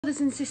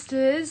Brothers and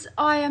sisters,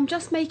 I am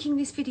just making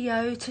this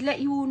video to let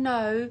you all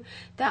know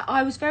that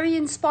I was very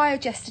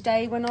inspired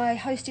yesterday when I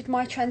hosted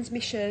my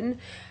transmission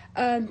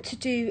to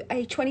do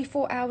a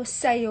 24-hour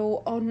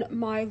sale on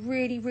my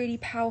really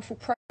powerful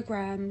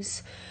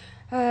programs.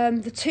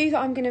 The two that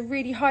I'm going to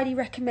really highly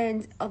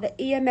recommend are the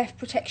EMF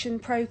Protection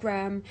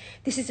Program.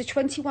 This is a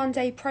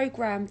 21-day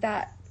program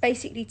that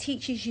basically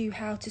teaches you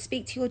how to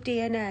speak to your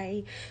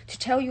DNA, to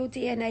tell your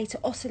DNA to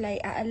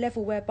oscillate at a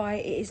level whereby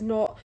it is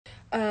not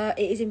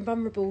it is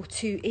invulnerable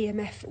to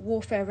EMF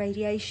warfare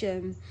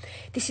radiation.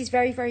 This is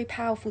very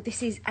powerful.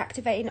 This is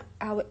activating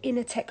our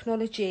inner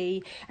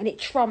technology, and it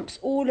trumps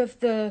all of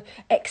the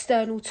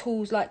external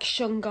tools like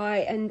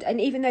Shungai,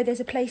 and even though there's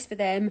a place for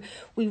them,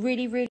 we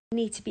really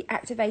need to be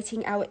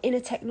activating our inner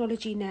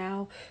technology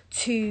now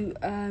to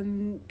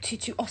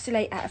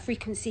oscillate at a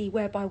frequency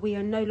whereby we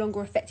are no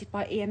longer affected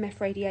by EMF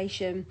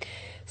radiation.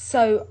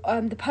 So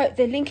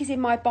the link is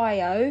in my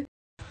bio.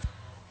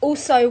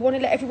 Also, want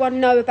to let everyone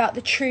know about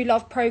the True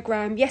Love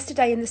program.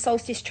 Yesterday in the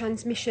Solstice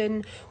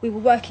transmission, we were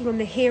working on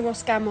the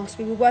Heros Gamos.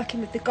 We were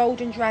working with the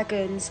Golden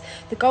Dragons.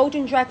 The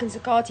Golden Dragons are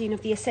guardian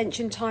of the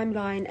Ascension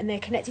timeline, and they're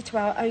connected to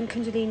our own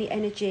Kundalini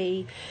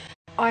energy.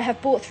 I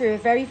have brought through a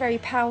very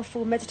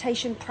powerful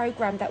meditation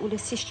program that will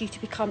assist you to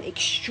become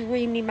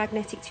extremely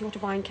magnetic to your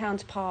divine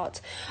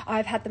counterpart.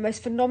 I've had the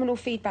most phenomenal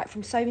feedback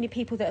from so many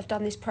people that have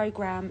done this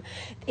program.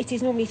 It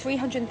is normally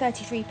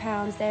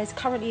 £333. There's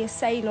currently a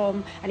sale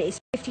on, and it is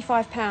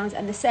 £55,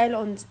 and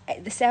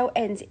the sale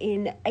ends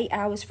in 8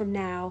 hours from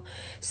now.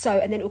 So,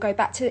 and then it will go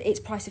back to its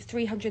price of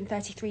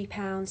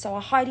 £333. So I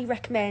highly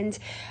recommend,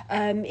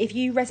 if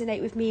you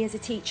resonate with me as a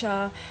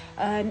teacher,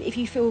 if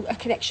you feel a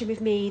connection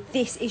with me,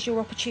 this is your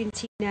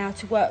opportunity now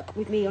to work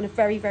with me on a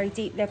very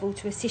deep level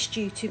to assist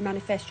you to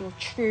manifest your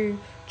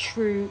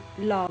true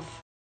love.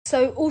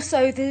 So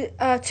also the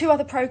two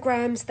other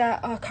programs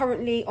that are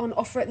currently on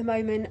offer at the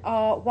moment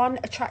are one,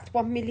 attract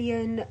 1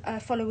 million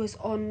followers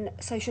on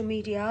social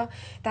media.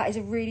 That is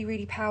a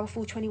really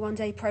powerful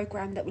 21-day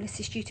program that will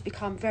assist you to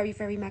become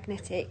very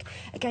magnetic.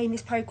 Again,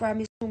 this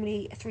program is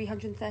normally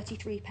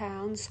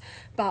 £333,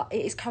 but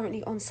it is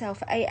currently on sale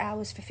for 8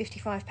 hours for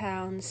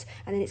 £55,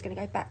 and then it's going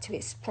to go back to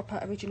its proper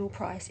original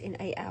price in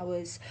 8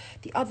 hours.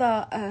 The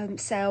other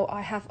sale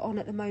I have on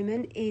at the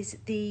moment is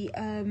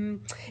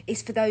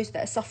is for those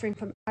that are suffering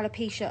from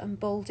alopecia and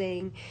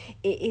balding.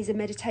 It is a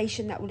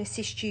meditation that will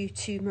assist you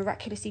to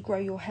miraculously grow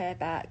your hair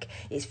back.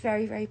 It's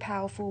very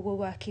powerful. We're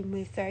working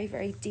with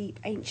very deep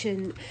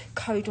ancient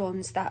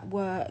codons that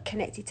were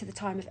connected to the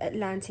time of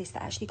Atlantis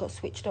that actually got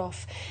switched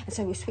off, and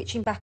so we're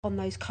switching back on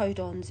those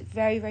codons.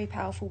 Very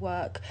powerful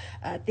work.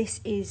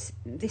 This is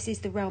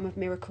the realm of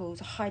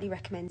miracles. I highly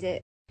recommend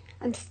it.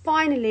 And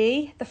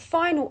finally, the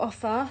final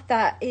offer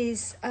that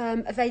is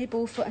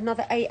available for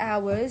another 8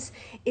 hours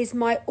is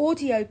my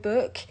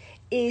audiobook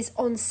is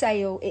on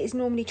sale. It is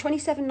normally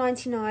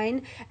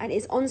 £27.99 and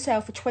is on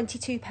sale for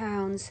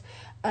 £22.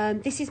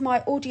 This is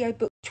my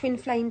audiobook, Twin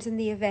Flames and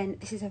the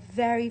Event. This is a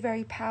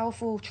very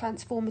powerful,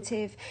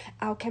 transformative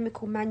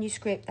alchemical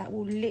manuscript that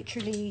will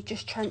literally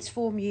just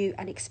transform you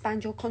and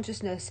expand your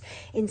consciousness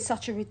in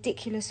such a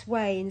ridiculous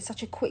way, in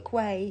such a quick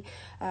way.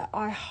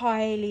 I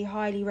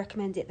highly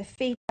recommend it. The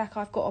feedback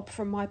I've got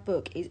from my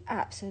book is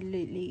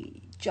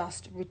absolutely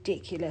just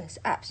ridiculous,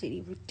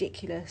 absolutely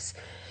ridiculous.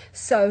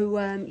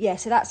 So yeah,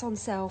 so that's on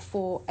sale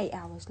for 8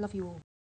 hours. Love you all.